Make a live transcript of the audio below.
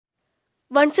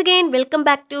Once again, welcome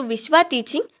back to Vishwa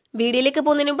Teaching. വീഡിയോയിലേക്ക്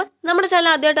പോകുന്നതിന് മുമ്പ് നമ്മുടെ ചാനൽ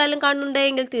ആദ്യമായിട്ടാലും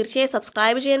കാണുന്നുണ്ടെങ്കിൽ തീർച്ചയായും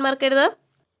സബ്സ്ക്രൈബ് ചെയ്യാൻ മറക്കരുത്.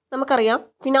 നമുക്കറിയാം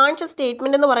ഫിനാൻഷ്യൽ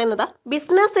സ്റ്റേറ്റ്മെന്റ് എന്ന് പറയുന്നത്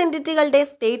business എൻറ്റിറ്റികളുടെ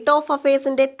state of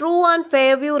അഫയേഴ്സിന്റെ true and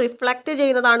fair view reflect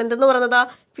ചെയ്യുന്നതാണ് എന്തെന്ന് പറയുന്നത്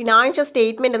ഫിനാൻഷ്യൽ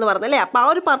സ്റ്റേറ്റ്മെന്റ് എന്ന് പറയുന്നത് അല്ലേ. അപ്പോൾ ആ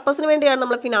ഒരു പർപ്പസിന് വേണ്ടിയാണ്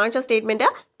നമ്മൾ ഫിനാൻഷ്യൽ സ്റ്റേറ്റ്മെന്റ്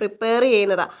പ്രിപ്പയർ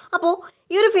ചെയ്യുന്നത്. അപ്പോൾ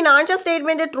ഈ ഒരു financial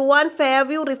statement true and fair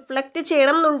view reflect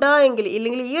ചെയ്യണം എന്നുണ്ട് എങ്കിൽ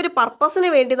ഇല്ലെങ്കിൽ ഈ ഒരു പർപ്പസിന്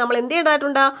വേണ്ടി നമ്മൾ എന്ത്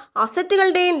ചെയ്യേണ്ടതായിട്ടുണ്ട്,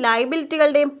 അസറ്റുകളുടെയും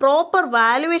ലയബിലിറ്റികളുടെയും പ്രോപ്പർ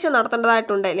വാല്യുവേഷൻ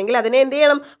നടത്തേണ്ടതായിട്ടുണ്ട്. അല്ലെങ്കിൽ അതിനെ എന്ത്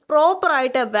ചെയ്യണം,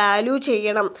 പ്രോപ്പറായിട്ട് വാല്യൂ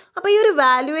ചെയ്യണം. അപ്പോൾ ഈ ഒരു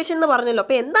വാല്യുവേഷൻ എന്ന് പറഞ്ഞല്ലോ,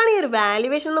 അപ്പോൾ എന്താണ് ഈ ഒരു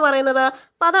വാല്യുവേഷൻ എന്ന് പറയുന്നത്?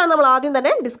 അപ്പോൾ അതാണ് നമ്മൾ ആദ്യം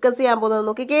തന്നെ ഡിസ്കസ് ചെയ്യാൻ പോകുന്നത്.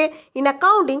 നോക്കിക്കേ, in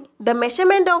accounting the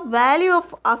measurement of value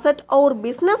of asset or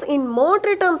business in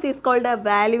monetary terms is called A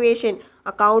valuation.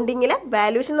 അക്കൗണ്ടിങ്ങിൽ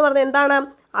valuation എന്ന് പറഞ്ഞാൽ എന്താണ്?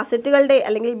 അസറ്റുകളുടെ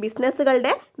അല്ലെങ്കിൽ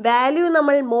ബിസിനസ്സുകളുടെ വാല്യൂ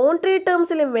നമ്മൾ മോണിറ്ററി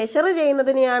ടേംസിൽ മെഷർ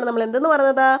ചെയ്യുന്നതിനെയാണ് നമ്മൾ എന്തെന്ന്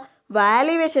പറയുന്നത്,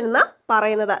 വാല്യുവേഷൻ എന്ന്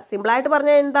പറയുന്നത്. സിമ്പിളായിട്ട്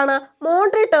പറഞ്ഞാൽ എന്താണ്,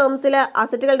 മോണിറ്ററി ടേംസിൽ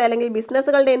അസറ്റുകളുടെ അല്ലെങ്കിൽ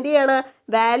ബിസിനസ്സുകളുടെ എന്ത് ചെയ്യാണ്,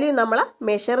 വാല്യൂ നമ്മൾ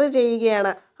മെഷർ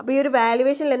ചെയ്യുകയാണ്. അപ്പോൾ ഈ ഒരു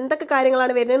വാല്യുവേഷനിൽ എന്തൊക്കെ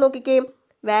കാര്യങ്ങളാണ് വരുന്നത് നോക്കിക്കേ.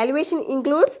 Valuation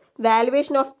includes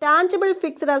valuation of tangible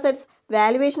fixed assets,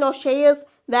 valuation of shares,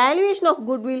 valuation of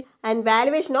goodwill and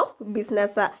valuation of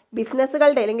business.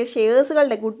 ബിസിനസ്സുകളുടെ അല്ലെങ്കിൽ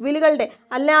ഷെയർസുകളുടെ ഗുഡ്വില്ലുകളുടെ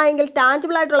അല്ല എങ്കിൽ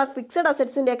ടാഞ്ചിബിൾ ആയിട്ടുള്ള ഫിക്സഡ്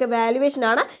അസറ്റ്സിൻ്റെ ഒക്കെ വാല്യുവേഷൻ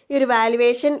ആണ് ഈ ഒരു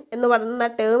വാല്യുവേഷൻ എന്ന്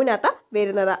പറയുന്ന ടേമിനകത്ത്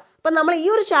വരുന്നത്. അപ്പം നമ്മൾ ഈ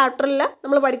ഒരു ചാപ്റ്ററിൽ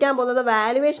നമ്മൾ പഠിക്കാൻ പോകുന്നത്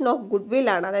വാല്യുവേഷൻ ഓഫ് ഗുഡ്വിൽ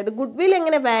ആണ്. അതായത് ഗുഡ്വിൽ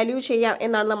എങ്ങനെ വാല്യൂ ചെയ്യാം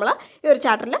എന്നാണ് നമ്മൾ ഈ ഒരു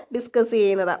ചാപ്റ്ററിൽ ഡിസ്കസ്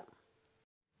ചെയ്യുന്നത്.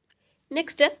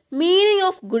 നെക്സ്റ്റ് മീനിങ്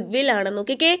ഓഫ് ഗുഡ്വിൽ ആണ്.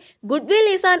 നോക്കിക്കേ, goodwill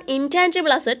is an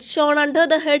intangible asset shown under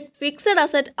the head fixed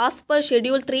asset as per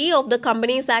schedule 3 of the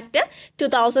companies act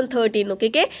 2013.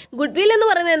 നോക്കിക്കേ, ഗുഡ്വിൽ എന്ന്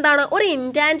പറയുന്നത് എന്താണ്, ഒരു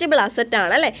ഇൻടാഞ്ചിബിൾ അസറ്റ്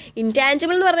ആണ് അല്ലേ.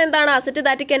 ഇൻടാഞ്ചിബിൾ എന്ന് പറയുന്നത് എന്താണ്, asset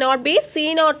that cannot be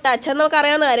seen or touch എന്ന് നമുക്ക്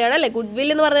അറിയാവുന്ന കാര്യമാണ് അല്ലേ. ഗുഡ്വിൽ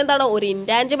എന്ന് പറയുന്നത് എന്താണ്, ഒരു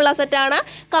ഇൻടാഞ്ചിബിൾ അസറ്റ് ആണ്.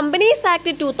 കമ്പനീസ്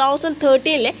ആക്ട്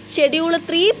 2013 ഷെഡ്യൂൾ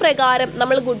 3 പ്രകാരം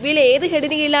നമ്മൾ ഗുഡ്വിൽ ഏത്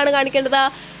ഹെഡിന് കീഴിലാണ് കാണിക്കേണ്ടത്,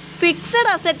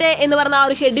 ഫിക്സഡ് അസറ്റ് എന്ന് പറഞ്ഞ ആ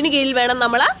ഒരു ഹെഡിന് കീഴിൽ വേണം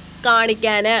നമ്മൾ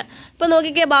കാണിക്കാൻ. ഇപ്പൊ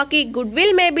നോക്കിക്കേ, ബാക്കി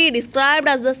goodwill may be described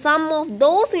as the sum of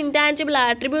those intangible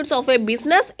attributes of A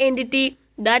business entity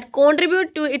that contribute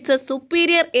to its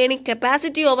superior earning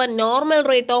capacity over normal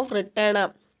rate of return.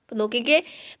 ഇപ്പൊ നോക്കിക്കേ,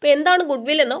 ഇപ്പൊ എന്താണ്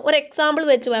ഗുഡ്വിൽ എന്ന് ഒരു എക്സാമ്പിൾ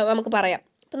വെച്ച് നമുക്ക് പറയാം.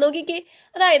 അപ്പം നോക്കിക്കേ,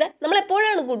 അതായത് നമ്മൾ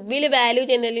എപ്പോഴാണ് ഗുഡ്വിൽ വാല്യൂ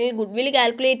ചെയ്യുന്നത് അല്ലെങ്കിൽ ഗുഡ്വിൽ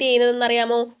കാൽക്കുലേറ്റ് ചെയ്യുന്നതെന്ന്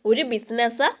അറിയാമോ? ഒരു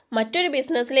ബിസിനസ് മറ്റൊരു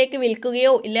ബിസിനസ്സിലേക്ക്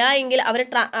വിൽക്കുകയോ ഇല്ല എങ്കിൽ അവർ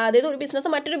അതായത് ഒരു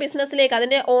ബിസിനസ് മറ്റൊരു ബിസിനസ്സിലേക്ക്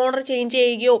അതിൻ്റെ ഓണർ ചേഞ്ച്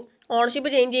ചെയ്യുകയോ ഓണർഷിപ്പ്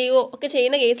ചേഞ്ച് ചെയ്യുകയോ ഒക്കെ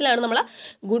ചെയ്യുന്ന കേസിലാണ് നമ്മൾ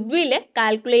ഗുഡ്വിൽ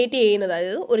കാൽക്കുലേറ്റ് ചെയ്യുന്നത്.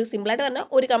 അതായത് ഒരു സിമ്പിളായിട്ട് പറഞ്ഞാൽ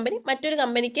ഒരു കമ്പനി മറ്റൊരു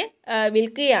കമ്പനിക്ക്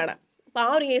വിൽക്കുകയാണ്. അപ്പോൾ ആ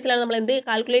ഒരു കേസിലാണ് നമ്മൾ എന്ത്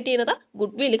കാൽക്കുലേറ്റ് ചെയ്യുന്നത്,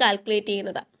 ഗുഡ്വിൽ കാൽക്കുലേറ്റ്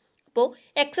ചെയ്യുന്നത്. അപ്പോൾ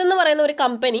എക്സ് എന്ന് പറയുന്ന ഒരു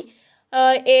കമ്പനി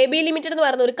AB ലിമിറ്റഡ് എന്ന്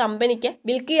പറയുന്ന ഒരു കമ്പനിക്ക്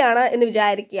വിൽക്കുകയാണ് എന്ന്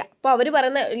വിചാരിക്കുക. അപ്പോൾ അവർ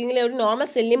പറയുന്ന അല്ലെങ്കിൽ ഒരു നോർമൽ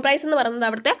സെല്ലിംഗ് പ്രൈസ് എന്ന് പറയുന്നത്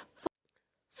അവിടുത്തെ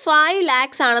 5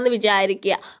 lakhs ആണെന്ന്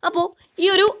വിചാരിക്കുക. അപ്പോൾ ഈ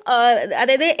ഒരു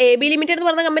അതായത് AB ലിമിറ്റഡ് എന്ന്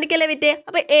പറയുന്ന കമ്പനിക്കല്ലേ വിറ്റേ.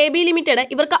 അപ്പോൾ AB ലിമിറ്റഡ്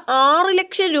ഇവർക്ക് 6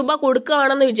 ലക്ഷം രൂപ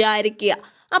കൊടുക്കുകയാണെന്ന് വിചാരിക്കുക.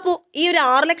 അപ്പോൾ ഈ ഒരു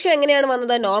 6 ലക്ഷം എങ്ങനെയാണ്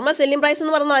വന്നത്, നോർമൽ സെല്ലിംഗ് പ്രൈസ്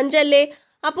എന്ന് പറയുന്നത് 5 അല്ലേ.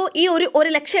 അപ്പോൾ ഈ ഒരു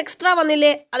ലക്ഷം എക്സ്ട്രാ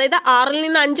വന്നില്ലേ, അതായത് 6ൽ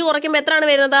നിന്ന് 5 കുറയ്ക്കുമ്പോൾ എത്രയാണ്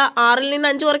വരുന്നത്, 6ൽ നിന്ന്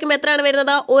 5 കുറയ്ക്കുമ്പോൾ എത്രയാണ്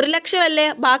വരുന്നത്, 1 ലക്ഷം അല്ലേ.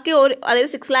 ബാക്കി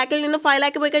അതായത് 6 lakhൽ നിന്ന് 5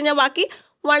 lakh പോയി കഴിഞ്ഞാൽ ബാക്കി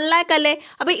 1 lakh അല്ലേ.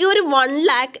 അപ്പോൾ ഈ ഒരു 1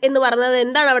 lakh എന്ന് പറയുന്നത്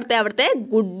എന്താണ്, അവിടുത്തെ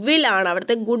ഗുഡ്വിൽ ആണ്.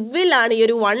 അവിടുത്തെ ഗുഡ്വിൽ ആണ് ഈ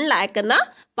ഒരു 1 lakh എന്ന്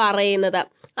പറയുന്നത്.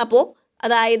 അപ്പോൾ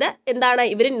അതായത് എന്താണ്,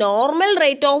 ഇവർ നോർമൽ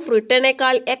റേറ്റ് ഓഫ്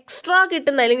റിട്ടേണേക്കാൾ എക്സ്ട്രാ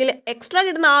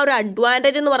കിട്ടുന്ന ആ ഒരു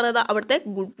അഡ്വാൻറ്റേജ് എന്ന് പറയുന്നത് അവിടുത്തെ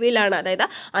ഗുഡ്വില്ലാണ്. അതായത്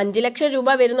 5 ലക്ഷം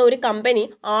രൂപ വരുന്ന ഒരു കമ്പനി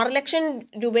 6 ലക്ഷം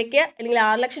രൂപയ്ക്ക് അല്ലെങ്കിൽ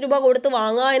 6 ലക്ഷം രൂപ കൊടുത്ത്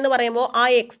വാങ്ങുക എന്ന് പറയുമ്പോൾ ആ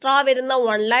എക്സ്ട്രാ വരുന്ന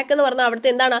 1 lakh എന്ന് പറഞ്ഞാൽ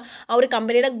അവിടുത്തെ എന്താണ്, ആ ഒരു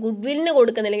കമ്പനിയുടെ ഗുഡ്വില്ലിന്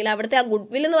കൊടുക്കുന്നത് അല്ലെങ്കിൽ അവിടുത്തെ ആ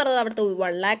ഗുഡ്വിൽ എന്ന് പറയുന്നത് അവിടുത്തെ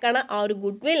 1 lakh ആണ്. ആ ഒരു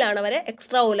ഗുഡ്വില്ലാണ് അവർ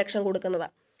എക്സ്ട്രാ 1 ലക്ഷം കൊടുക്കുന്നത്.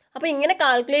 അപ്പോൾ ഇങ്ങനെ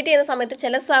കാൽക്കുലേറ്റ് ചെയ്യുന്ന സമയത്ത്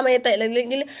ചില സമയത്ത്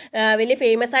അല്ലെങ്കിൽ വലിയ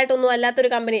ഫേമസ് ആയിട്ടൊന്നും അല്ലാത്തൊരു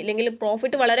കമ്പനി അല്ലെങ്കിൽ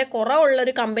പ്രോഫിറ്റ് വളരെ കുറവുള്ള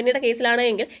ഒരു കമ്പനിയുടെ കേസിലാണ്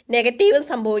എങ്കിൽ നെഗറ്റീവ്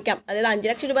സംഭവിക്കാം. അതായത് 5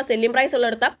 ലക്ഷം രൂപ സെല്ലിംഗ് പ്രൈസ്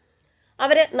ഉള്ളിടത്ത്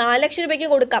അവർ 4 ലക്ഷം രൂപയ്ക്ക്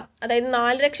കൊടുക്കാം. അതായത്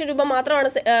 4 ലക്ഷം രൂപ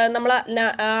മാത്രമാണ് നമ്മൾ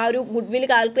ആ ഒരു ഗുഡ്വിൽ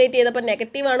കാൽക്കുലേറ്റ് ചെയ്തപ്പോൾ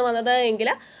നെഗറ്റീവാണ് വന്നത്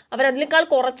എങ്കിൽ അവരതിനേക്കാൾ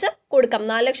കുറച്ച് കൊടുക്കാം,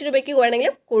 4 ലക്ഷം രൂപയ്ക്ക്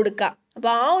വേണമെങ്കിലും കൊടുക്കാം.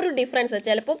 അപ്പോൾ ആ ഒരു ഡിഫറൻസ്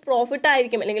ചിലപ്പോൾ പ്രോഫിറ്റ്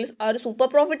ആയിരിക്കും അല്ലെങ്കിൽ ആ ഒരു സൂപ്പർ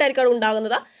പ്രോഫിറ്റ് ആയിരിക്കും അവിടെ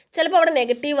ഉണ്ടാകുന്നത്, ചിലപ്പോൾ അവിടെ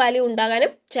നെഗറ്റീവ് വാല്യൂ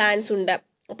ഉണ്ടാകാനും ചാൻസ് ഉണ്ട്.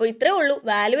 അപ്പോൾ ഇത്രയേ ഉള്ളൂ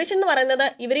വാല്യുവേഷൻ എന്ന് പറയുന്നത്.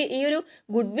 ഇവർ ഈ ഒരു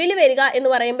ഗുഡ്വിൽ വരിക എന്ന്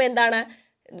പറയുമ്പോൾ എന്താണ്,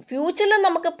 ഫ്യൂച്ചറിൽ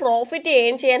നമുക്ക് പ്രോഫിറ്റ്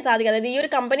ഏൺ ചെയ്യാൻ സാധിക്കും. അതായത് ഈ ഒരു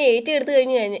കമ്പനി ഏറ്റെടുത്ത്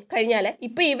കഴിഞ്ഞാൽ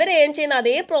ഇപ്പോൾ ഇവർ ഏൺ ചെയ്യുന്ന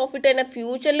അതേ പ്രോഫിറ്റ് തന്നെ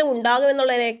ഫ്യൂച്ചറിൽ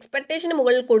ഉണ്ടാകുമെന്നുള്ള ഒരു എക്സ്പെക്ടേഷന്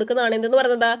മുകളിൽ കൊടുക്കുന്നതാണ് എന്തെന്ന്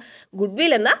പറയുന്നത്,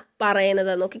 ഗുഡ്വിൽ എന്ന്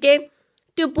പറയുന്നത്. നോക്കിക്കേ,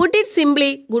 to put it simply,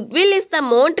 goodwill is the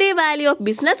monetary value of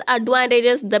business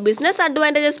advantages. The business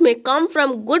advantages may come from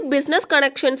good business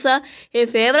connections, a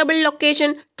favorable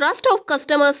location, trust of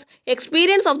customers,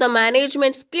 experience of the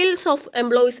management, skills of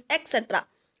employees, etc.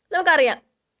 നമുക്കറിയാം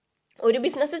ഒരു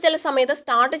business ചില സമയത്ത്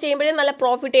start ചെയ്യുമ്പോഴേ നല്ല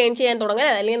profit earn ചെയ്യാൻ തുടങ്ങുക,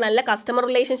 അല്ലെങ്കിൽ നല്ല കസ്റ്റമർ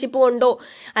റിലേഷൻഷിപ്പ് കൊണ്ടോ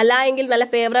അല്ല എങ്കിൽ നല്ല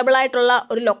ഫേവറബിൾ ആയിട്ടുള്ള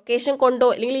ഒരു ലൊക്കേഷൻ കൊണ്ടോ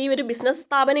അല്ലെങ്കിൽ ഈ ഒരു ബിസിനസ്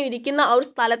സ്ഥാപനം ഇരിക്കുന്ന ആ ഒരു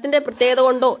സ്ഥലത്തിൻ്റെ പ്രത്യേകത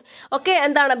കൊണ്ടോ ഒക്കെ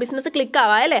എന്താണ് ബിസിനസ് ക്ലിക്ക്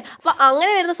ആവുക അല്ലേ. അപ്പോൾ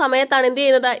അങ്ങനെ വരുന്ന സമയത്താണ് എന്ത്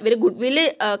ചെയ്യുന്നത്, ഇവർ ഗുഡ് വില്ല്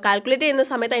കാൽക്കുലേറ്റ് ചെയ്യുന്ന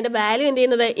സമയത്ത് അതിൻ്റെ വാല്യൂ എന്ത്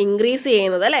ചെയ്യുന്നത്, ഇൻക്രീസ്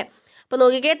ചെയ്യുന്നത് അല്ലേ. അപ്പോൾ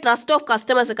നോക്കിക്കേ, ട്രസ്റ്റ് ഓഫ്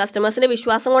കസ്റ്റമേഴ്സിൻ്റെ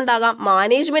വിശ്വാസം കൊണ്ടാകാം,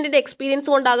 മാനേജ്മെൻറ്റിൻ്റെ എക്സ്പീരിയൻസ്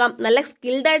കൊണ്ടാകാം, നല്ല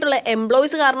സ്കിൽഡ് ആയിട്ടുള്ള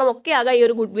എംപ്ലോയീസ് കാരണം ഒക്കെ ആകാം ഈ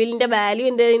ഒരു ഗുഡ് വില്ലിൻ്റെ വാല്യൂ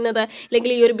എന്ത് ചെയ്യുന്നത്,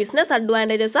 അല്ലെങ്കിൽ ഈ ഒരു ബിസിനസ്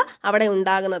അഡ്വാൻറ്റേജസ് അവിടെ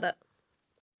ഉണ്ടാകുന്നത്.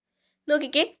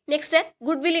 നോക്കിക്കേ, നെക്സ്റ്റ്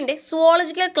ഗുഡ് വില്ലിൻ്റെ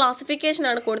സുവോളജിക്കൽ ക്ലാസിഫിക്കേഷൻ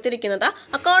ആണ് കൊടുത്തിരിക്കുന്നത്.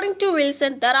 According to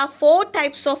Wilson there are 4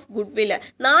 types of good വില്ല്.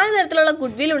 4 തരത്തിലുള്ള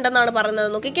ഗുഡ് വില്ല് ഉണ്ടെന്നാണ് പറയുന്നത്.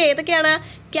 നോക്കിക്കേ, ഏതൊക്കെയാണ്?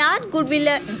 ക്യാറ്റ് ഗുഡ്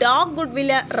വില്ല്, ഡോഗ് ഗുഡ്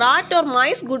വില്ല്, റാറ്റ് ഓർ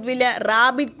മൈസ് ഗുഡ് വില്ല്,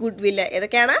 റാബിറ്റ് ഗുഡ് വില്ല്.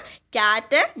 ഏതൊക്കെയാണ്?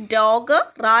 Cat, dog,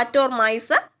 rat or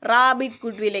mice, rabbit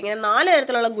good വില്ല്. ഇങ്ങനെ 4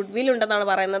 തരത്തിലുള്ള ഗുഡ് വില്ല് ഉണ്ടെന്നാണ്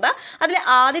പറയുന്നത്. അതിൽ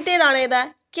ആദ്യത്തേതാണ് ഏത്?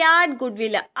 ക്യാറ്റ് ഗുഡ്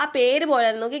വില്ല്. ആ പേര്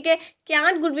പോലെ നോക്കിക്കേ,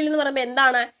 ക്യാറ്റ് ഗുഡ് വില്ല് എന്ന് പറയുമ്പോൾ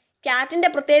എന്താണ്? ക്യാറ്റിൻ്റെ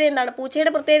പ്രത്യേകത എന്താണ്?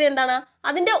 പൂച്ചയുടെ പ്രത്യേകത എന്താണ്?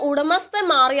 അതിൻ്റെ ഉടമസ്ഥൻ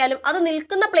മാറിയാലും അത്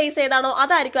നിൽക്കുന്ന പ്ലേസ് ഏതാണോ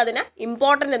അതായിരിക്കും അതിന്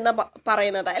ഇമ്പോർട്ടൻ്റ് എന്ന്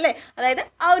പറയുന്നത് അല്ലേ. അതായത്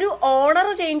ആ ഒരു ഓണർ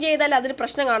ചേഞ്ച് ചെയ്താൽ അതിന്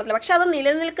പ്രശ്നം കാണത്തില്ല, പക്ഷെ അത്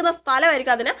നിലനിൽക്കുന്ന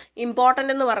സ്ഥലമായിരിക്കും അതിന്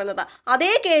ഇമ്പോർട്ടൻ്റ് എന്ന് പറയുന്നത്.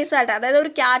 അതേ കേസായിട്ട്, അതായത്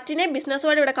ഒരു ക്യാറ്റിനെ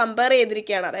ബിസിനസ്സുമായിട്ട് ഇവിടെ കമ്പയർ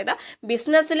ചെയ്തിരിക്കുകയാണ്. അതായത്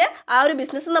ബിസിനസ്സിൽ ആ ഒരു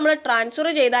ബിസിനസ് നമ്മൾ ട്രാൻസ്ഫർ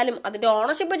ചെയ്താലും അതിൻ്റെ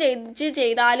ഓണർഷിപ്പ്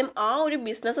ചെയ്താലും ആ ഒരു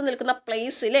ബിസിനസ് നിൽക്കുന്ന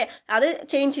പ്ലേസിൽ അത്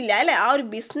ചേഞ്ച് ഇല്ല അല്ലേ. ആ ഒരു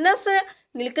ബിസിനസ്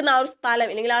നിൽക്കുന്ന ആ ഒരു സ്ഥലം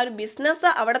അല്ലെങ്കിൽ ആ ഒരു ബിസിനസ്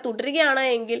അവിടെ തുടരുകയാണ്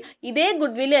എങ്കിൽ ഇതേ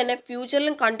ഗുഡ് വില്ല് തന്നെ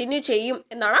ഫ്യൂച്ചറിലും കണ്ടിന്യൂ ചെയ്യും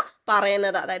എന്നാണ്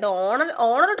പറയുന്നത്. അതായത്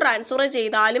ഓണർ ട്രാൻസ്ഫർ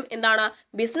ചെയ്താലും എന്താണ്,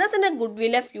 ബിസിനസിൻ്റെ ഗുഡ്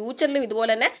വില്ല് ഫ്യൂച്ചറിലും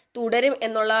ഇതുപോലെ തന്നെ തുടരും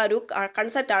എന്നുള്ള ഒരു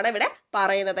കൺസെപ്റ്റാണ് ഇവിടെ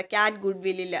പറയുന്നത് ക്യാറ്റ് ഗുഡ്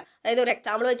വില്ലിൽ. അതായത് ഒരു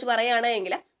എക്സാമ്പിൾ വെച്ച്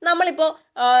പറയുകയാണെങ്കിൽ നമ്മളിപ്പോൾ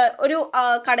ഒരു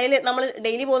കടയിൽ നമ്മൾ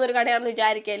ഡെയിലി പോകുന്ന ഒരു കടയാണെന്ന്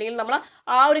വിചാരിക്കുക, അല്ലെങ്കിൽ നമ്മൾ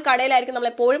ആ ഒരു കടയിലായിരിക്കും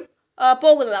നമ്മളെപ്പോഴും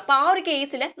പോകുന്നത്. അപ്പോൾ ആ ഒരു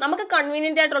കേസിൽ നമുക്ക്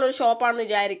കൺവീനിയൻ്റ് ആയിട്ടുള്ള ഒരു ഷോപ്പാണെന്ന്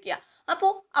വിചാരിക്കുക.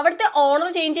 അപ്പോൾ അവിടുത്തെ ഓണർ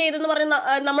ചേഞ്ച് ചെയ്തെന്ന് പറഞ്ഞ്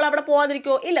നമ്മൾ അവിടെ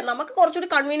പോകാതിരിക്കുമോ? ഇല്ല, നമുക്ക് കുറച്ചുകൂടി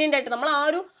കൺവീനിയൻ്റ് ആയിട്ട് നമ്മൾ ആ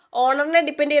ഒരു ഓണറിനെ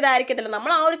ഡിപ്പെൻഡ് ചെയ്തായിരിക്കത്തില്ല,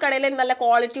 നമ്മൾ ആ ഒരു കടയിൽ നല്ല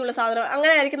ക്വാളിറ്റി ഉള്ള സാധനം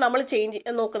അങ്ങനെ ആയിരിക്കും നമ്മൾ ചേഞ്ച്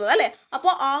നോക്കുന്നത് അല്ലേ.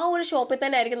 അപ്പോൾ ആ ഒരു ഷോപ്പിൽ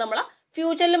തന്നെ ആയിരിക്കും നമ്മൾ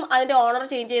ഫ്യൂച്ചറിലും അതിൻ്റെ ഓണർ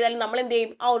ചേഞ്ച് ചെയ്താലും നമ്മൾ എന്ത്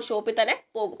ചെയ്യും, ആ ഒരു ഷോപ്പിൽ തന്നെ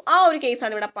പോകും. ആ ഒരു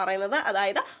കേസാണ് ഇവിടെ പറയുന്നത്.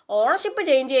 അതായത് ഓണർഷിപ്പ്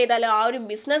ചേഞ്ച് ചെയ്താലും ആ ഒരു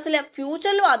ബിസിനസ്സിൽ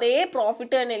ഫ്യൂച്ചറിലും അതേ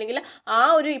പ്രോഫിറ്റ് തന്നെ, അല്ലെങ്കിൽ ആ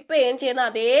ഒരു ഇപ്പോൾ ഏൺ ചെയ്യുന്ന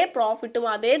അതേ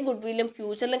പ്രോഫിറ്റും അതേ ഗുഡ് വില്ലും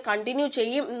ഫ്യൂച്ചറിലും കണ്ടിന്യൂ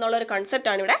ചെയ്യും എന്നുള്ളൊരു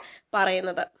കൺസെപ്റ്റാണ് ഇവിടെ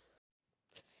പറയുന്നത്.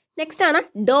 നെക്സ്റ്റ് ആണ്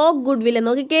ഡോഗ് ഗുഡ് വില്ല്.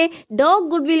 നോക്കിക്കേ, dog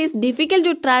good will is difficult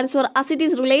to transfer as it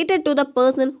is related to the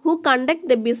person who conduct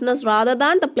the business rather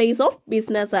than the place of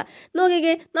business.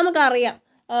 നോക്കിക്കേ, നമുക്കറിയാം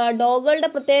ഡോഗുകളുടെ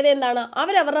പ്രത്യേകത എന്താണ്,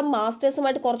 അവരവരുടെ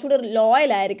മാസ്റ്റേഴ്സുമായിട്ട് കുറച്ചുകൂടി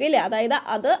ലോയൽ ആയിരിക്കും ഇല്ലേ. അതായത്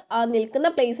അത് ആ നിൽക്കുന്ന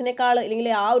പ്ലേസിനേക്കാൾ അല്ലെങ്കിൽ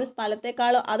ആ ഒരു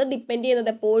സ്ഥലത്തേക്കാളും അത് ഡിപ്പെൻഡ് ചെയ്യുന്നത്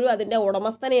എപ്പോഴും അതിൻ്റെ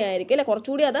ഉടമസ്ഥനെ ആയിരിക്കും അല്ലേ.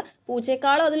 കുറച്ചുകൂടി അത്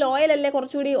പൂച്ചയെക്കാളും അത് ലോയൽ അല്ലേ,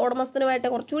 കുറച്ചുകൂടി ഉടമസ്ഥനുമായിട്ട്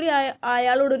കുറച്ചുകൂടി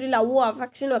അയാളോട് ഒരു ലവും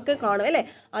അഫെക്ഷനും ഒക്കെ കാണും അല്ലേ.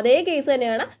 അതേ കേസ്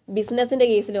തന്നെയാണ് ബിസിനസ്സിൻ്റെ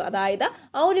കേസിലും. അതായത്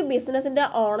ആ ഒരു ബിസിനസ്സിൻ്റെ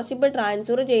ഓണർഷിപ്പ്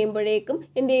ട്രാൻസ്ഫർ ചെയ്യുമ്പോഴേക്കും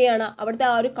എന്ത് ചെയ്യുകയാണ്, അവിടുത്തെ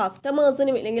ആ ഒരു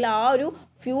കസ്റ്റമേഴ്സിനും അല്ലെങ്കിൽ ആ ഒരു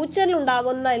ഫ്യൂച്ചറിൽ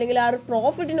ഉണ്ടാകുന്ന അല്ലെങ്കിൽ ആ ഒരു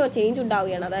പ്രോഫിറ്റിനോ ചേഞ്ച്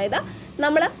ഉണ്ടാവുകയാണ്. അതായത്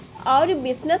നമ്മൾ ആ ഒരു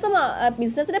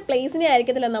ബിസിനസ്സിൻ്റെ പ്ലേസിനെ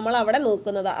ആയിരിക്കത്തില്ല നമ്മൾ അവിടെ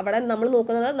നോക്കുന്നത്. അവിടെ നമ്മൾ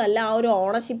നോക്കുന്നത് നല്ല ആ ഒരു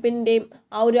ഓണർഷിപ്പിൻ്റെയും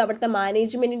ആ ഒരു അവിടുത്തെ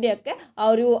മാനേജ്മെൻറ്റിൻ്റെയും ഒക്കെ ആ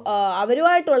ഒരു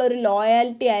അവരുമായിട്ടുള്ള ഒരു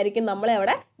ലോയാലിറ്റി ആയിരിക്കും നമ്മളെ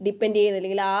അവിടെ ഡിപ്പെൻഡ് ചെയ്യുന്നത്,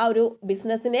 അല്ലെങ്കിൽ ആ ഒരു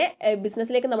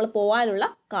ബിസിനസ്സിലേക്ക് നമ്മൾ പോകാനുള്ള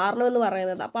കാരണമെന്ന്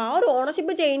പറയുന്നത്. അപ്പോൾ ആ ഒരു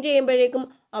ഓണർഷിപ്പ് ചേഞ്ച് ചെയ്യുമ്പോഴേക്കും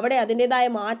അവിടെ അതിൻ്റെതായ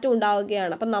മാറ്റം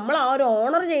ഉണ്ടാവുകയാണ്. അപ്പം നമ്മൾ ആ ഒരു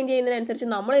ഓണർ ചേഞ്ച് ചെയ്യുന്നതിനനുസരിച്ച്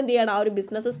നമ്മൾ എന്ത് ചെയ്യണം, ആ ഒരു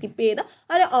ബിസിനസ് സ്കിപ്പ് ചെയ്ത്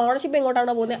ആ ഒരു ഓണർഷിപ്പ്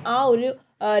എങ്ങോട്ടാണോ പോകുന്നത് ആ ഒരു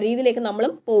രീതിയിലേക്ക്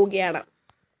നമ്മളും പോവുകയാണ്.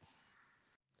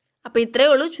 അപ്പോൾ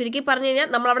ഇത്രയേ ഉള്ളൂ. ചുരുക്കി പറഞ്ഞു കഴിഞ്ഞാൽ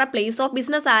നമ്മളവിടെ പ്ലേസ് ഓഫ്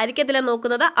ബിസിനസ് ആയിരിക്കത്തില്ല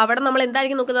നോക്കുന്നത്, അവിടെ നമ്മൾ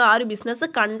എന്തായിരിക്കും നോക്കുന്നത്, ആ ഒരു ബിസിനസ്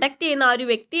കണ്ടക്ട് ചെയ്യുന്ന ആ ഒരു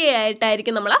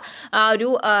വ്യക്തിയായിട്ടായിരിക്കും നമ്മൾ ആ ഒരു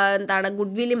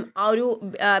ഗുഡ് വില്ലും ആ ഒരു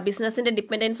ബിസിനസ്സിൻ്റെ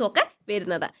ഡിപ്പെൻഡൻസും ഒക്കെ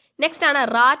വരുന്നത്. നെക്സ്റ്റ് ആണ്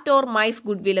റാറ്റ് ഓർ മൈസ്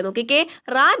ഗുഡ് വില്ല്. നോക്കിക്കേ,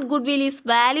 rat good will is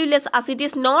valueless as it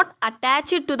is not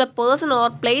attached to the person or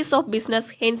place of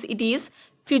business, hence it is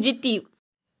fugitive.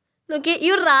 നോക്കി, ഈ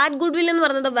ഒരു റാറ്റ് ഗുഡ് വിൽ എന്ന്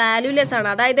പറയുന്നത് വാല്യൂലെസ് ആണ്.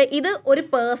 അതായത് ഇത് ഒരു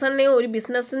പേഴ്സണിനെയോ ഒരു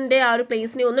ബിസിനസ്സിൻ്റെ ആ ഒരു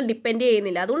പ്ലേസിനെയോ ഒന്നും ഡിപ്പെൻഡ്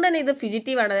ചെയ്യുന്നില്ല. അതുകൊണ്ട് തന്നെ ഇത്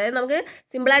ഫ്യൂജിറ്റീവ് ആണ്. അതായത് നമുക്ക്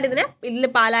സിമ്പിളായിട്ട് ഇതിൽ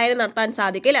പാലായനം നടത്താൻ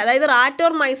സാധിക്കും അല്ലേ. അതായത് റാറ്റ്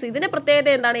ഓർ മൈസ് ഇതിൻ്റെ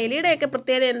പ്രത്യേകത എന്താണ്, എലിയുടെയൊക്കെ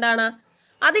പ്രത്യേകത എന്താണ്,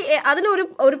 അതിനൊരു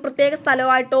പ്രത്യേക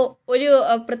സ്ഥലമായിട്ടോ ഒരു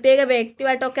പ്രത്യേക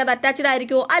വ്യക്തിയുമായിട്ടോ ഒക്കെ അത് അറ്റാച്ച്ഡ്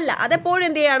ആയിരിക്കുമോ? അല്ല, അതെപ്പോഴും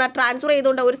എന്ത് ചെയ്യാണ്, ട്രാൻസ്ഫർ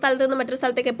ചെയ്തുകൊണ്ട് ഒരു സ്ഥലത്ത് നിന്ന് മറ്റൊരു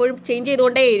സ്ഥലത്തേക്ക് എപ്പോഴും ചേഞ്ച്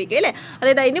ചെയ്തുകൊണ്ടേയിരിക്കും അല്ലേ.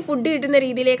 അതായത് അതിന് ഫുഡ് കിട്ടുന്ന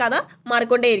രീതിയിലേക്ക് അത്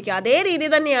മാറിക്കൊണ്ടേയിരിക്കും. അതേ രീതി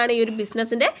തന്നെയാണ് ഈ ഒരു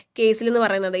ബിസിനസ്സിൻ്റെ കേസിൽ എന്ന്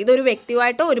പറയുന്നത്. ഇതൊരു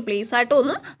വ്യക്തിയുമായിട്ടോ ഒരു പ്ലേസായിട്ടോ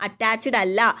ഒന്നും അറ്റാച്ച്ഡ്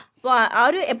അല്ല. അപ്പോൾ ആ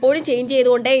ഒരു എപ്പോഴും ചേഞ്ച്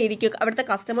ചെയ്തുകൊണ്ടേ ഇരിക്കും. അവിടുത്തെ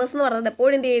കസ്റ്റമേഴ്സ് എന്ന് പറയുന്നത്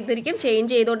എപ്പോഴും എന്ത് ചെയ്തിരിക്കും,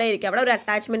 ചേഞ്ച് ചെയ്തുകൊണ്ടേ ഇരിക്കും. അവിടെ ഒരു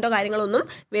അറ്റാച്ച്മെൻറ്റോ കാര്യങ്ങളൊന്നും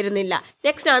വരുന്നില്ല.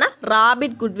 നെക്സ്റ്റ് ആണ്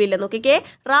റാബിറ്റ് ഗുഡ് വില്ല്. നോക്കിക്കേ,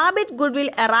 rabbit good will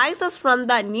arises from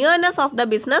the nearness of the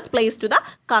business place to the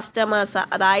customers.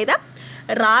 അതായത്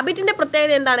റാബിറ്റിൻ്റെ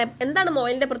പ്രത്യേകത എന്താണ്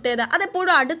മുയലിൻ്റെ പ്രത്യേകത?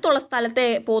 അതെപ്പോഴും അടുത്തുള്ള സ്ഥലത്തെ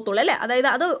പോകത്തുള്ളൂ അല്ലേ, അതായത്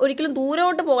അത് ഒരിക്കലും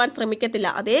ദൂരോട്ട് പോകാൻ ശ്രമിക്കത്തില്ല.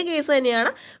 അതേ കേസ്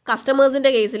തന്നെയാണ്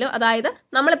കസ്റ്റമേഴ്സിൻ്റെ കേസിലും. അതായത്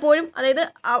നമ്മളെപ്പോഴും അതായത്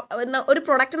ഒരു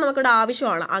പ്രൊഡക്റ്റ് നമുക്കിവിടെ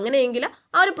ആവശ്യമാണ്, അങ്ങനെയെങ്കിൽ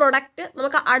ആ ഒരു പ്രൊഡക്റ്റ്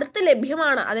നമുക്ക് അടുത്ത്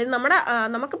ലഭ്യമാണ്, അതായത്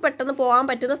നമുക്ക് പെട്ടെന്ന് പോകാൻ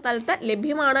പറ്റുന്ന സ്ഥലത്ത്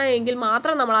ലഭ്യമാണ് എങ്കിൽ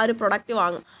മാത്രം നമ്മൾ ആ ഒരു പ്രൊഡക്റ്റ്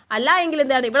വാങ്ങും. അല്ല എങ്കിൽ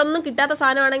എന്താണ്, ഇവിടെ ഒന്നും കിട്ടാത്ത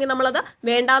സാധനമാണെങ്കിൽ നമ്മളത്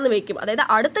വേണ്ടാന്ന് വെക്കും. അതായത്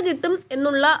അടുത്ത് കിട്ടും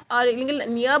എന്നുള്ള അല്ലെങ്കിൽ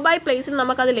നിയർ ബൈ പ്ലേസിൽ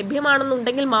നമുക്കത്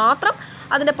ലഭ്യമാണെന്നുണ്ടെങ്കിൽ മാത്രം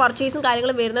അതിൻ്റെ പർച്ചേസും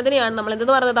കാര്യങ്ങളും വരുന്നതിനെയാണ് നമ്മൾ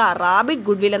എന്തെന്ന് പറയുന്നത്, റാബിറ്റ്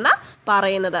ഗുഡ്വിൽ എന്ന്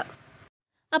പറയുന്നത്.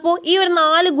 അപ്പോൾ ഈ ഒരു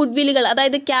 4 ഗുഡ്വില്ലുകൾ,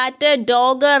 അതായത് cat,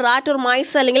 dog, rat or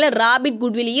mice അല്ലെങ്കിൽ റാബിറ്റ്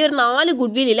ഗുഡ്വിൽ, ഈ ഒരു 4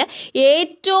 ഗുഡ്വില്ലിൽ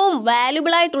ഏറ്റവും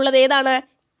വാല്യുബിൾ ആയിട്ടുള്ളത് ഏതാണ്?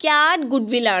 ക്യാറ്റ്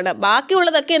ഗുഡ്വില്ലാണ്.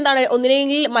 ബാക്കിയുള്ളതൊക്കെ എന്താണ്,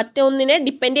 ഒന്നിനെങ്കിൽ മറ്റൊന്നിനെ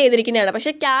ഡിപ്പെൻഡ് ചെയ്തിരിക്കുന്നതാണ്.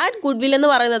 പക്ഷേ ക്യാറ്റ് ഗുഡ്വിൽ എന്ന്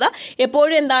പറയുന്നത്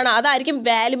എപ്പോഴും എന്താണ്, അതായിരിക്കും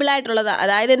വാല്യുബിൾ ആയിട്ടുള്ളത്.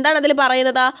 അതായത് എന്താണ് അതിൽ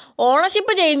പറയുന്നത്,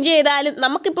 ഓണർഷിപ്പ് ചേഞ്ച് ചെയ്താലും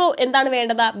നമുക്കിപ്പോൾ എന്താണ്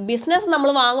വേണ്ടത്, ബിസിനസ്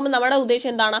നമ്മൾ വാങ്ങുമ്പോൾ നമ്മുടെ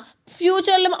ഉദ്ദേശം എന്താണ്,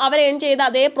 ഫ്യൂച്ചറിലും അവർ ഏൺ ചെയ്ത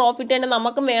അതേ പ്രോഫിറ്റ് തന്നെ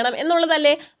നമുക്കും വേണം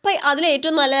എന്നുള്ളതല്ലേ. അപ്പോൾ അതിൽ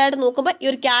ഏറ്റവും നല്ലതായിട്ട് നോക്കുമ്പോൾ ഈ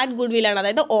ഒരു ക്യാറ്റ് ഗുഡ്വില്ലാണ്.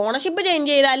 അതായത് ഓണർഷിപ്പ് ചേഞ്ച്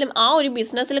ചെയ്താലും ആ ഒരു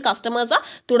ബിസിനസ്സിൽ കസ്റ്റമേഴ്സ്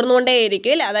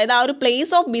തുടർന്നുകൊണ്ടേയിരിക്കും അല്ലേ. അതായത് ആ ഒരു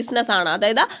പ്ലേസ് ഓഫ് ബിസിനസ് ആണ്,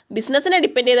 അതായത് ബിസിനസ്സിനെ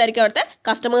ഡിപ്പെൻഡ് ചെയ്തായിരിക്കും അവിടുത്തെ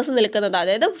കസ്റ്റമേഴ്സ് നിൽക്കുന്നത്.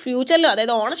 അതായത് ഫ്യൂച്ചറിലും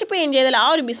അതായത് ഓണർഷിപ്പ് ഏൺ ചെയ്താൽ ആ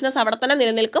ഒരു ബിസിനസ് അവിടെ തന്നെ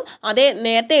നിലനിൽക്കും. അതേ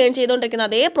നേരത്തെ ഏൺ ചെയ്തുകൊണ്ടിരിക്കുന്ന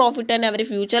അതേ പ്രോഫിറ്റ് തന്നെ അവർ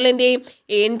ഫ്യൂച്ചറിൽ എന്ത് ചെയ്യും,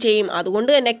 ഏൺ ചെയ്യും.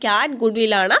 അതുകൊണ്ട് തന്നെ ക്യാറ്റ്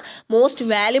ഗുഡ്വില്ലാണ് മോസ്റ്റ്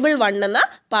വാല്യുബിൾ വൺ എന്ന്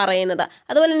പറയുന്നത്.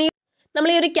 അതുപോലെ തന്നെ നമ്മൾ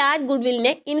ഈ ഒരു ക്യാറ്റ്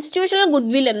ഗുഡ്വില്ലിനെ ഇൻസ്റ്റിറ്റ്യൂഷണൽ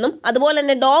ഗുഡ്വിൽ എന്നും അതുപോലെ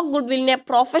തന്നെ ഡോഗ് ഗുഡ്വില്ലിനെ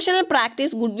പ്രൊഫഷണൽ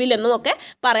പ്രാക്ടീസ് ഗുഡ്വിൽ എന്നും ഒക്കെ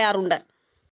പറയാറുണ്ട്.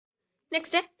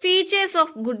 നെക്സ്റ്റ് ഫീച്ചേഴ്സ്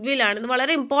ഓഫ് ഗുഡ്വിൽ ആണ്. ഇത്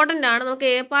വളരെ ഇമ്പോർട്ടൻ്റ് ആണ്, നമുക്ക്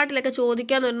എ പാർട്ടിലൊക്കെ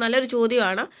ചോദിക്കാവുന്ന ഒരു നല്ലൊരു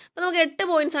ചോദ്യമാണ്. അപ്പോൾ നമുക്ക് 8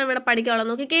 പോയിന്റ്സ് ആണ് ഇവിടെ പഠിക്കാനുള്ളത്.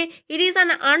 നോക്കിക്കേ, it is an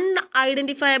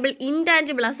അൺഐഡന്റിഫയബിൾ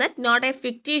intangible asset not A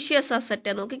fictitious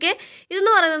asset. നോക്കിക്കേ,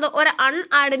 ഇതെന്ന് പറയുന്നത് ഒരു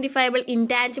അൺഐഡന്റിഫയബിൾ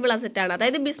ഇൻടാഞ്ചിബിൾ അസറ്റ് ആണ്.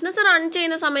 അതായത് ബിസിനസ് റൺ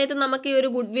ചെയ്യുന്ന സമയത്ത് നമുക്ക് ഈ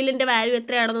ഒരു ഗുഡ്വില്ലിൻ്റെ വാല്യൂ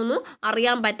എത്രയാണെന്നൊന്നും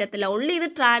അറിയാൻ പറ്റത്തില്ല. ഓൺലി ഇത്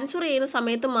ട്രാൻസ്ഫർ ചെയ്യുന്ന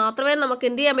സമയത്ത് മാത്രമേ നമുക്ക്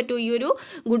എന്ത് ചെയ്യാൻ പറ്റൂ, ഈ ഒരു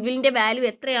ഗുഡ്വില്ലിൻ്റെ വാല്യൂ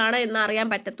എത്രയാണ് എന്ന് അറിയാൻ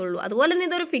പറ്റത്തുള്ളൂ. അതുപോലെ തന്നെ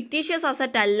ഇതൊരു ഫിക്റ്റീഷ്യസ്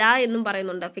അസറ്റ് അല്ല എന്നും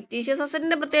പറയുന്നുണ്ട്. ഫിക്റ്റീഷ്യസ്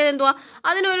അസറ്റിന്റെ പ്രത്യേകത എന്തുവാ,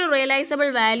 അതിനൊരു റിയലൈസബിൾ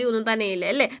വാല്യൂ ഒന്നും തന്നെ ഇല്ല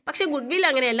അല്ലേ. പക്ഷെ ഗുഡ്വിൽ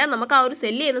അങ്ങനെയല്ല, നമുക്ക് ആ ഒരു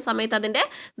സെല്ല് ചെയ്യുന്ന സമയത്ത് അതിന്റെ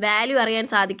വാല്യൂ അറിയാൻ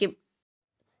സാധിക്കും.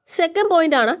 സെക്കൻഡ്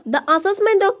പോയിന്റ് ആണ്, the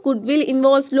assessment of goodwill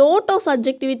involves lot of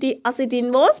subjectivity as it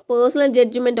involves personal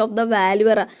judgement of the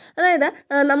വാല്യുവർ. അതായത്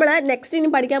നമ്മൾ നെക്സ്റ്റ്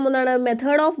ഇനി പഠിക്കാൻ പോകുന്നതാണ്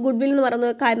മെത്തേഡ് ഓഫ് ഗുഡ്വിൽ എന്ന്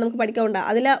പറയുന്ന കാര്യം നമുക്ക് പഠിക്കാനുണ്ട്.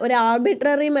 അതിൽ ഒരു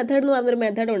ആർബിട്രറി മെത്തേഡ് എന്ന് പറയുന്നൊരു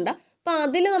മെത്തേഡ് ഉണ്ട്. അപ്പോൾ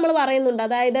അതിൽ നമ്മൾ പറയുന്നുണ്ട്,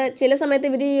 അതായത് ചില സമയത്ത്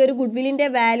ഇവർ ഈ ഒരു ഗുഡ്വില്ലിൻ്റെ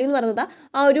വാല്യൂ എന്ന് പറയുന്നത്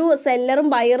ആ ഒരു സെല്ലറും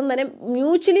ബയറും തന്നെ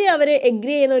മ്യൂച്വലി അവർ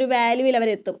എഗ്രി ചെയ്യുന്ന ഒരു വാല്യൂവിൽ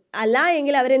അവരെത്തും. അല്ല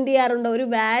എങ്കിൽ അവരെന്ത് ചെയ്യാറുണ്ട്, ഒരു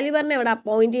വാല്യുവറിനെ അവിടെ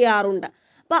അപ്പോയിൻറ്റ് ചെയ്യാറുണ്ട്.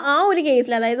 അപ്പോൾ ആ ഒരു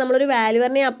കേസിൽ അതായത് നമ്മളൊരു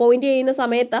വാല്യുവറിനെ അപ്പോയിൻറ്റ് ചെയ്യുന്ന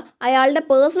സമയത്ത് അയാളുടെ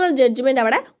പേഴ്സണൽ ജഡ്ജ്മെൻറ്റ്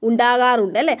അവിടെ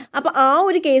ഉണ്ടാകാറുണ്ട് അല്ലേ. അപ്പോൾ ആ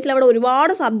ഒരു കേസിൽ അവിടെ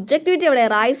ഒരുപാട് സബ്ജക്റ്റിവിറ്റി അവിടെ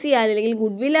റൈസ് ചെയ്യാൻ അല്ലെങ്കിൽ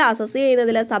ഗുഡ്വില്ല് അസസ്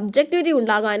ചെയ്യുന്നതിൽ സബ്ജക്റ്റിവിറ്റി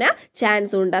ഉണ്ടാകാൻ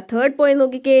ചാൻസ് ഉണ്ട്. തേർഡ് പോയിന്റ്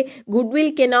നോക്കിക്കേ, goodwill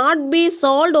cannot be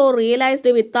sold or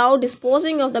realised without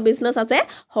disposing of the business as A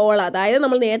whole. അതായത്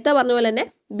നമ്മൾ നേരത്തെ പറഞ്ഞ പോലെ തന്നെ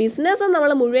ബിസിനസ്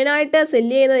നമ്മൾ മുഴുവനായിട്ട്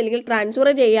സെല്ല് ചെയ്യുന്നത് അല്ലെങ്കിൽ ട്രാൻസ്ഫർ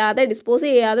ചെയ്യാതെ ഡിസ്പോസ്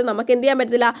ചെയ്യാതെ നമുക്ക് എന്ത് ചെയ്യാൻ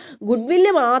പറ്റത്തില്ല,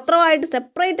 ഗുഡ്വില്ല് മാത്രമായിട്ട്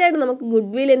സെപ്പറേറ്റ് ആയിട്ട് നമുക്ക്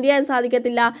ഗുഡ്വിൽ എന്ത് ചെയ്യാൻ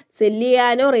സാധിക്കത്തില്ല, സെല്ല്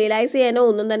ചെയ്യാനോ റിയലൈസ് ചെയ്യാനോ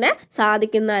ഒന്നും തന്നെ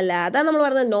സാധിക്കുന്നതല്ല. അതാണ് നമ്മൾ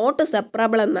പറയുന്നത് നോട്ട്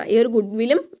സെപ്പറബിൾ എന്ന. ഈ ഒരു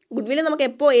ഗുഡ്വില്ല് നമുക്ക്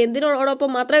എപ്പോൾ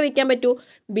എന്തിനോടൊപ്പം മാത്രമേ വിൽക്കാൻ പറ്റൂ,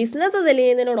 ബിസിനസ് സെല്ല്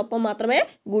ചെയ്യുന്നതിനോടൊപ്പം മാത്രമേ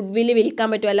ഗുഡ്വില്ല് വിൽക്കാൻ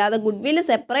പറ്റൂ. അല്ലാതെ ഗുഡ്വില്ല്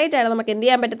സെപ്പറേറ്റ് ആയിട്ട് നമുക്ക് എന്ത്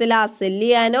ചെയ്യാൻ പറ്റത്തില്ല, സെല്ല്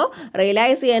ചെയ്യാനോ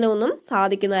റിയലൈസ് ചെയ്യാനോ ഒന്നും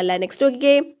സാധിക്കുന്നതല്ല. നെക്സ്റ്റ്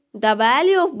നോക്കിക്കേ, the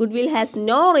value of goodwill has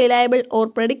no reliable or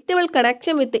predictable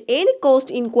connection with any cost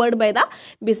incurred by the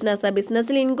business.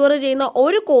 ബിസിനസ്സിൽ ഇൻക്വയർ ചെയ്യുന്ന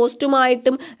ഒരു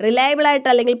കോസ്റ്റുമായിട്ടും റിലയബിൾ ആയിട്ട്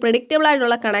അല്ലെങ്കിൽ പ്രെഡിക്റ്റബിൾ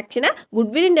ആയിട്ടുള്ള കണക്ഷന്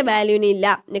ഗുഡ്വില്ലിൻ്റെ വാല്യൂവിന്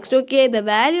ഇല്ല. നെക്സ്റ്റ് നോക്കിയേ, the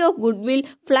value of goodwill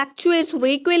fluctuates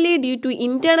frequently due to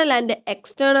internal and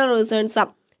external reasons.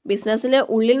 ബിസിനസ്സിന്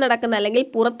ഉള്ളിൽ നടക്കുന്ന അല്ലെങ്കിൽ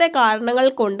പുറത്തെ കാരണങ്ങൾ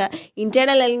കൊണ്ട്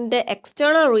ഇന്റേണൽ ആൻഡ്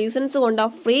എക്സ്റ്റേണൽ റീസൺസ് കൊണ്ട്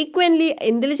ഫ്രീക്വൻലി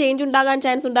എന്തിൽ ചേഞ്ച് ഉണ്ടാകാൻ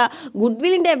ചാൻസ് ഉണ്ട്,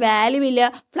 ഗുഡ്വില്ലിൻ്റെ വാല്യൂവിൽ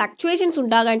ഫ്ലക്ച്വേഷൻസ്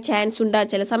ഉണ്ടാകാൻ ചാൻസ് ഉണ്ട്.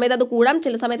 ചില സമയത്ത് അത് കൂടാം,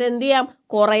 ചില സമയത്ത് എന്ത് ചെയ്യാം,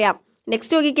 കുറയാം.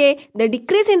 നെക്സ്റ്റ് നോക്കിക്കേ, the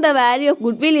decrease in the value of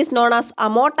goodwill is known as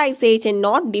amortisation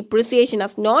not depreciation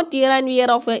as not year and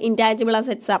year of intangible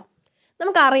assets.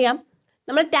 നമുക്കറിയാം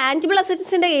നമ്മൾ ടാഞ്ചിബിൾ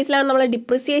അസറ്റ്സിൻ്റെ കേസിലാണ് നമ്മൾ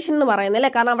ഡിപ്രിസിയേഷൻ എന്ന് പറയുന്നത് അല്ലേ,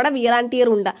 കാരണം അവിടെ വിയർ ആൻഡ് ടിയർ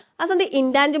ഉണ്ട്. ആ സമയത്ത്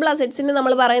ഇൻടാഞ്ചിബിൾ അസറ്റ്സിന്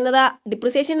നമ്മൾ പറയുന്നത്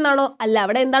ഡിപ്രിസിയേഷൻ എന്നാണോ, അല്ല,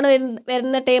 അവിടെ എന്താണ്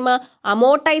വരുന്ന ടേം,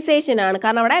 അമോർട്ടൈസേഷൻ ആണ്.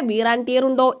 കാരണം അവിടെ വിയർ ആൻഡ് ടിയർ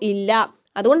ഉണ്ടോ, ഇല്ല.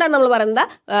 അതുകൊണ്ടാണ് നമ്മൾ പറയുന്നത്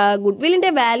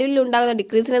ഗുഡ്വില്ലിൻ്റെ വാല്യൂവിൽ ഉണ്ടാകുന്ന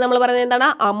ഡിക്രീസിനെ നമ്മൾ പറയുന്നത് എന്താണ്,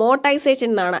 അമോർട്ടൈസേഷൻ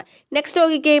എന്നാണ്. നെക്സ്റ്റ്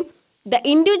നോക്കിക്കേ, the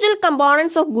individual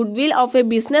components of goodwill of a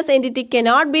business entity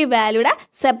cannot be valued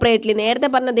separately. നേരത്തെ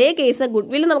പറഞ്ഞ അതേ കേസ്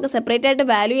ഗുഡ്വിൽ നമുക്ക് സെപ്പറേറ്റ് ആയിട്ട്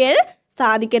വാല്യൂ ചെയ്യാൻ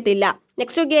സാധിക്കത്തില്ല.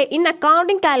 Next okay, in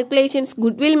accounting calculations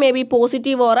goodwill may be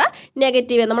positive or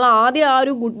negative. നമ്മൾ ആദ്യം ആ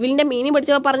ഒരു ഗുഡ്വില്ലിൻ്റെ മീനിങ്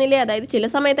പഠിച്ചപ്പോൾ പറഞ്ഞില്ലേ, അതായത് ചില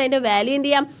സമയത്ത് അതിൻ്റെ വാല്യൂ എന്ത്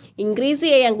ചെയ്യാം, ഇൻക്രീസ്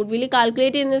ചെയ്യാം. ഗുഡ്വിൽ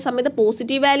കാൽക്കുലേറ്റ് ചെയ്യുന്ന സമയത്ത്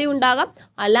പോസിറ്റീവ് വാല്യൂ ഉണ്ടാകാം,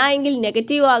 അല്ല എങ്കിൽ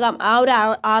നെഗറ്റീവ് ആകാം. ആ ഒരു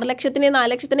 6 ലക്ഷത്തിന്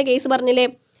 4 ലക്ഷത്തിൻ്റെ കേസ് പറഞ്ഞില്ലേ,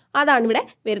 അതാണ് ഇവിടെ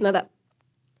വരുന്നത്.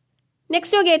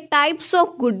 നെക്സ്റ്റ് നോക്കിയേ ടൈപ്സ്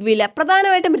ഓഫ് ഗുഡ്വിൽ.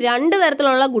 പ്രധാനമായിട്ടും 2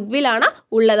 തരത്തിലുള്ള ഗുഡ്വില്ലാണ്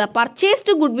ഉള്ളത്,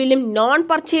 പർച്ചേസ്ഡ് ഗുഡ്വില്ലും നോൺ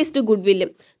പർച്ചേസ്ഡ്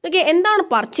ഗുഡ്വില്ലും. നോക്കിയേ എന്താണ്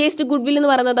പർച്ചേസ്ഡ് ഗുഡ്വിൽ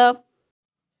എന്ന് പറയുന്നത്?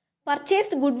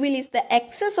 Purchased goodwill is the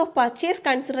excess of purchase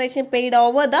consideration paid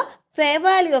over the fair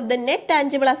value of the net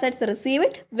tangible assets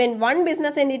received when one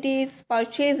business entity is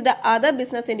purchased the other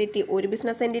business entity. ഒരു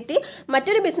business entity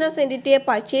മറ്റൊരു business എൻറ്റിറ്റിയെ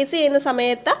purchase ചെയ്യുന്ന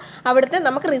സമയത്ത് അവിടുത്തെ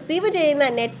നമുക്ക് receive ചെയ്യുന്ന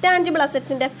net tangible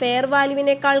അസറ്റ്സിൻ്റെ fair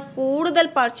വാല്യൂവിനേക്കാൾ കൂടുതൽ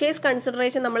purchase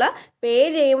consideration നമ്മൾ പേ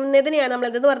ചെയ്യുന്നതിനെയാണ് നമ്മൾ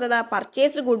എന്തെന്ന് പറയുന്നത്?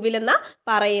 പർച്ചേസ്ഡ് ഗുഡ്വിൽ എന്ന്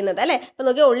പറയുന്നത് അല്ലേ. അപ്പോൾ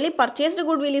നോക്കിയാൽ only purchased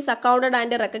goodwill is accounted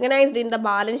and recognised in the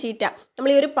balance sheet.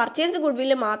 നമ്മൾ ഈ ഒരു പർച്ചേസ്ഡ്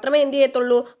ഗുഡ്വിൽ മാത്രമേ എന്ത്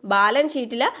ചെയ്യത്തുള്ളൂ? ബാലൻസ്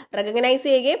ഷീറ്റിൽ റെക്കഗ്നൈസ്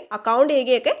ചെയ്യുകയും അക്കൗണ്ട്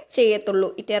ചെയ്യുകയൊക്കെ ചെയ്യത്തുള്ളൂ.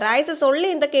 It arises only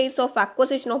in the case of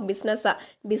acquisition of business.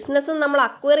 Business നമ്മൾ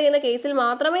അക്വയർ ചെയ്യുന്ന കേസിൽ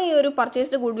മാത്രമേ ഈ ഒരു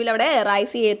പർച്ചേസ്ഡ് ഗുഡ്വിൽ അവിടെ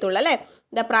റൈസ് ചെയ്യത്തുള്ളൂ അല്ലേ.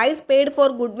 The price paid for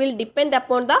goodwill depend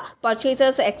upon the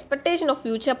purchaser's expectation of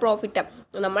future profit.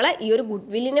 നമ്മൾ ഈ ഒരു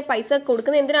ഗുഡ്വില്ലിന് പൈസ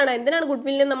കൊടുക്കുന്നത് എന്തിനാണ്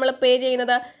ഗുഡ്വില്ലിന് നമ്മൾ പേ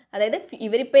ചെയ്യുന്നത്? അതായത്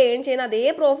ഇവരിപ്പോൾ ഏൺ ചെയ്യുന്ന അതേ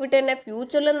പ്രോഫിറ്റ് തന്നെ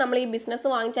ഫ്യൂച്ചറിലും നമ്മൾ ഈ ബിസിനസ്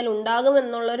വാങ്ങിച്ചാൽ ഉണ്ടാകും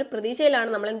എന്നുള്ള ഒരു പ്രതീക്ഷയിലാണ്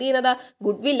നമ്മൾ എന്ത് ചെയ്യുന്നത്?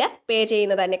 ഗുഡ്വില്ല് പേ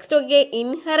ചെയ്യുന്നത്. നെക്സ്റ്റ് നോക്കിയേ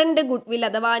ഇൻഹെറന്റ് ഗുഡ്വിൽ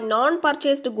അഥവാ non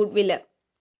purchased goodwill.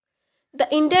 The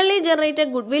internally generated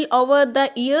goodwill over the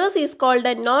years is called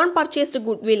a non-purchased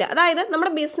goodwill. അതായത്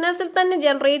നമ്മുടെ ബിസിനസ്സിൽ തന്നെ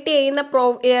ജനറേറ്റ് ചെയ്യുന്ന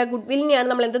ഗുഡ്വില്ലിനെയാണ്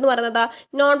നമ്മൾ എന്തെന്ന് പറയുന്നത്?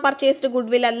 നോൺ പർച്ചേസ്ഡ്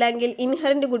ഗുഡ്വിൽ അല്ലെങ്കിൽ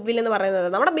ഇൻഹെറന്റ് ഗുഡ്വിൽ എന്ന് പറയുന്നത്.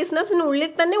 നമ്മുടെ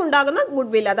ബിസിനസ്സിനുള്ളിൽ തന്നെ ഉണ്ടാകുന്ന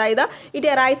ഗുഡ്വിൽ, അതായത്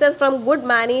it arises from good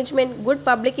management, good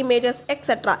public images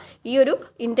etcetera. ഈ ഒരു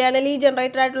ഇന്റേണലി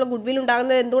ജനറേറ്റഡ് ആയിട്ടുള്ള ഗുഡ്വിൽ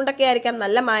ഉണ്ടാകുന്നത് എന്തുകൊണ്ടൊക്കെ ആയിരിക്കാം?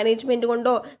 നല്ല മാനേജ്മെന്റ്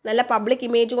കൊണ്ടോ, നല്ല പബ്ലിക്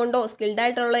ഇമേജ് കൊണ്ടോ, സ്കിൽഡ്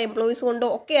ആയിട്ടുള്ള എംപ്ലോയീസ് കൊണ്ടോ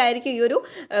ഒക്കെ ആയിരിക്കും ഈ ഒരു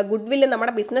ഗുഡ്വിൽ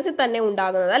നമ്മുടെ ബിസിനസ്സിൽ തന്നെ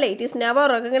ഉണ്ടാകുന്നത് അല്ലേ. It is never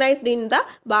recognised in the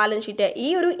balance sheet. ഈ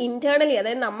ഒരു ഇന്റേണലി,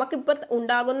 അതായത് നമുക്കിപ്പോൾ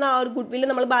ഉണ്ടാകുന്ന ആ ഒരു ഗുഡ്വിൽ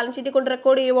നമ്മൾ ബാലൻസ് ഷീറ്റിൽ കൊണ്ട്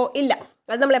റെക്കോർഡ് ചെയ്യുമോ? ഇല്ല.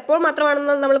 അത് നമ്മൾ എപ്പോൾ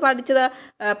മാത്രമാണെന്ന് നമ്മൾ പഠിച്ചത്?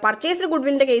 പർച്ചേസ്ഡ്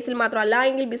ഗുഡ്വില്ലിൻ്റെ കേസിൽ മാത്രം. അല്ല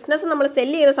എങ്കിൽ ബിസിനസ് നമ്മൾ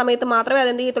സെല്ല് ചെയ്യുന്ന സമയത്ത് മാത്രമേ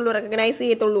അതെന്ത് ചെയ്യത്തുള്ളൂ? റെക്കഗ്നൈസ്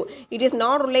ചെയ്യത്തുള്ളൂ. It is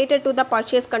not related to the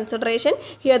purchase consideration.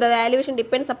 Here the valuation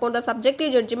depends upon the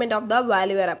subjective judgement of the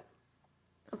വാല്യുവർ.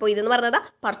 അപ്പോൾ ഇതെന്ന് പറയുന്നത്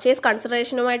പർച്ചേസ്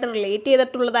കൺസിഡറേഷനുമായിട്ട് റിലേറ്റ്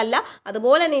ചെയ്തിട്ടുള്ളതല്ല.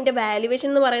 അതുപോലെ തന്നെ ഇതിൻ്റെ വാല്യുവേഷൻ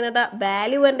എന്ന് പറയുന്നത്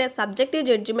വാല്യുവറിൻ്റെ സബ്ജക്റ്റീവ്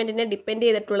ജഡ്ജ്മെൻറ്റിനെ ഡിപ്പെൻഡ്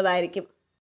ചെയ്തിട്ടുള്ളതായിരിക്കും.